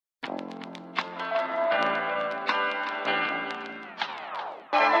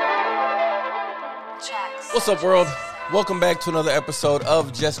What's up, world? Welcome back to another episode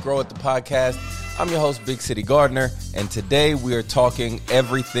of Just Grow It, the podcast. I'm your host, Big City Gardener, and today we are talking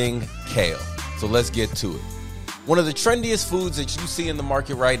everything kale. So let's get to it. One of the trendiest foods that you see in the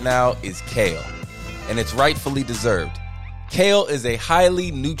market right now is kale, and it's rightfully deserved. Kale is a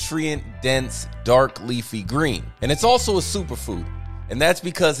highly nutrient-dense, dark leafy green, and it's also a superfood. And that's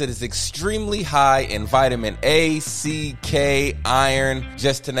because it is extremely high in vitamin A, C, K, iron,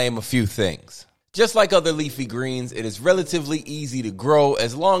 just to name a few things. Just like other leafy greens, it is relatively easy to grow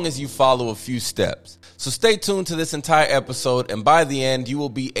as long as you follow a few steps. So stay tuned to this entire episode, and by the end, you will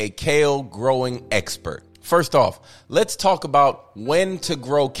be a kale growing expert. First off, let's talk about when to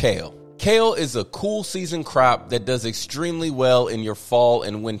grow kale. Kale is a cool season crop that does extremely well in your fall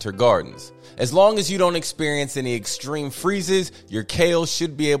and winter gardens. As long as you don't experience any extreme freezes, your kale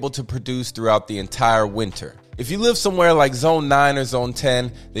should be able to produce throughout the entire winter. If you live somewhere like Zone 9 or Zone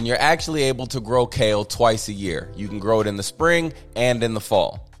 10, then you're actually able to grow kale twice a year. You can grow it in the spring and in the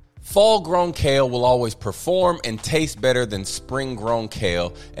fall. Fall-grown kale will always perform and taste better than spring-grown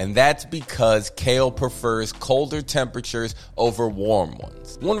kale, and that's because kale prefers colder temperatures over warm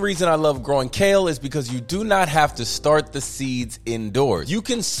ones. One reason I love growing kale is because you do not have to start the seeds indoors. You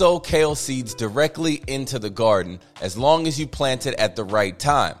can sow kale seeds directly into the garden as long as you plant it at the right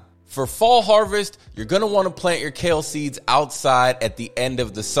time. For fall harvest, you're going to want to plant your kale seeds outside at the end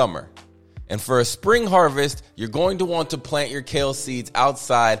of the summer. And for a spring harvest, you're going to want to plant your kale seeds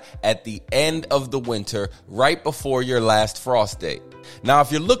outside at the end of the winter, right before your last frost date. Now,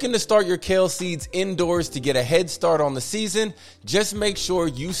 if you're looking to start your kale seeds indoors to get a head start on the season, just make sure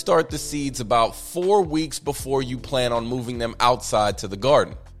you start the seeds about 4 weeks before you plan on moving them outside to the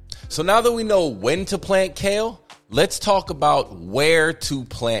garden. So now that we know when to plant kale, let's talk about where to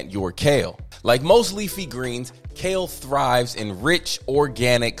plant your kale. Like most leafy greens, kale thrives in rich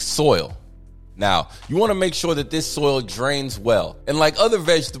organic soil. Now, you want to make sure that this soil drains well. And like other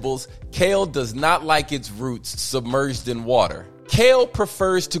vegetables, kale does not like its roots submerged in water. Kale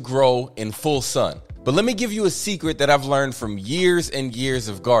prefers to grow in full sun. But let me give you a secret that I've learned from years and years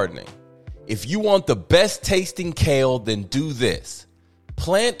of gardening. If you want the best tasting kale, then do this.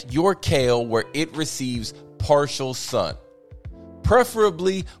 Plant your kale where it receives partial sun,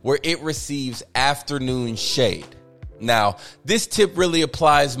 preferably where it receives afternoon shade. Now, this tip really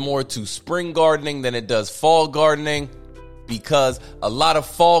applies more to spring gardening than it does fall gardening because a lot of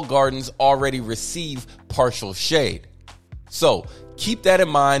fall gardens already receive partial shade. So keep that in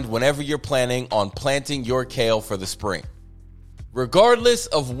mind whenever you're planning on planting your kale for the spring. Regardless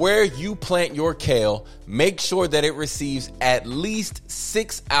of where you plant your kale, make sure that it receives at least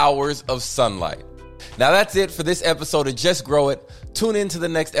 6 hours of sunlight. Now that's it for this episode of Just Grow It. Tune in to the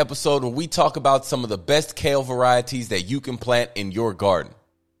next episode where we talk about some of the best kale varieties that you can plant in your garden.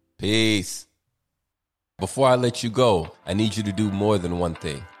 Peace. Before I let you go, I need you to do more than one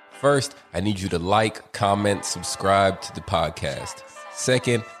thing. First, I need you to like, comment, subscribe to the podcast.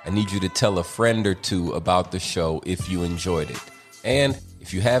 Second, I need you to tell a friend or two about the show if you enjoyed it. And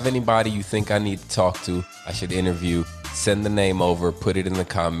if you have anybody you think I need to talk to, I should interview, send the name over, put it in the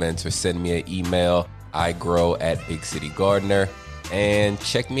comments, or send me an email, igrow@BigCityGardener. And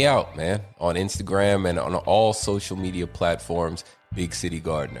check me out, man, on Instagram and on all social media platforms, Big City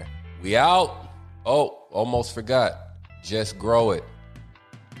Gardener. We out. Oh, almost forgot. Just grow it.